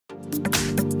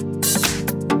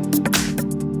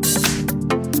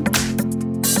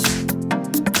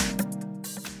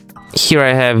Here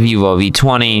I have Vivo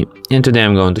V20, and today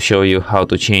I'm going to show you how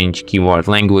to change keyboard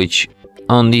language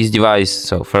on this device.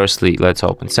 So firstly, let's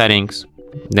open settings,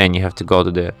 then you have to go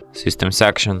to the system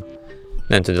section,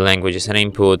 then to the languages and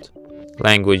input,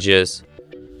 languages,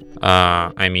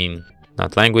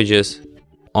 not languages,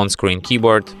 on-screen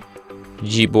keyboard,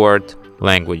 Gboard,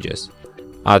 languages,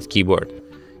 add keyboard.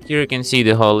 Here you can see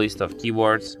the whole list of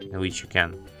keyboards in which you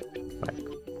can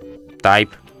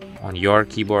type on your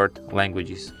keyboard,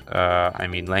 languages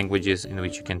in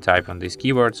which you can type on this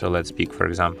keyboard. So let's pick, for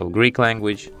example, Greek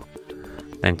language,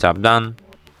 then tap done.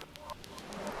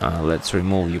 Let's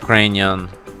remove Ukrainian,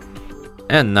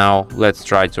 and now let's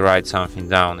try to write something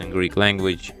down in Greek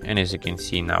language. And as you can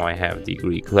see, now I have the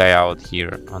Greek layout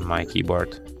here on my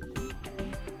keyboard.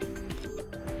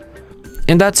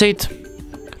 And that's it.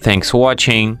 Thanks for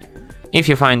watching. If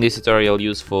you find this tutorial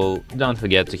useful, don't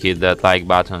forget to hit that like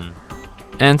button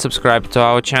and subscribe to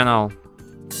our channel.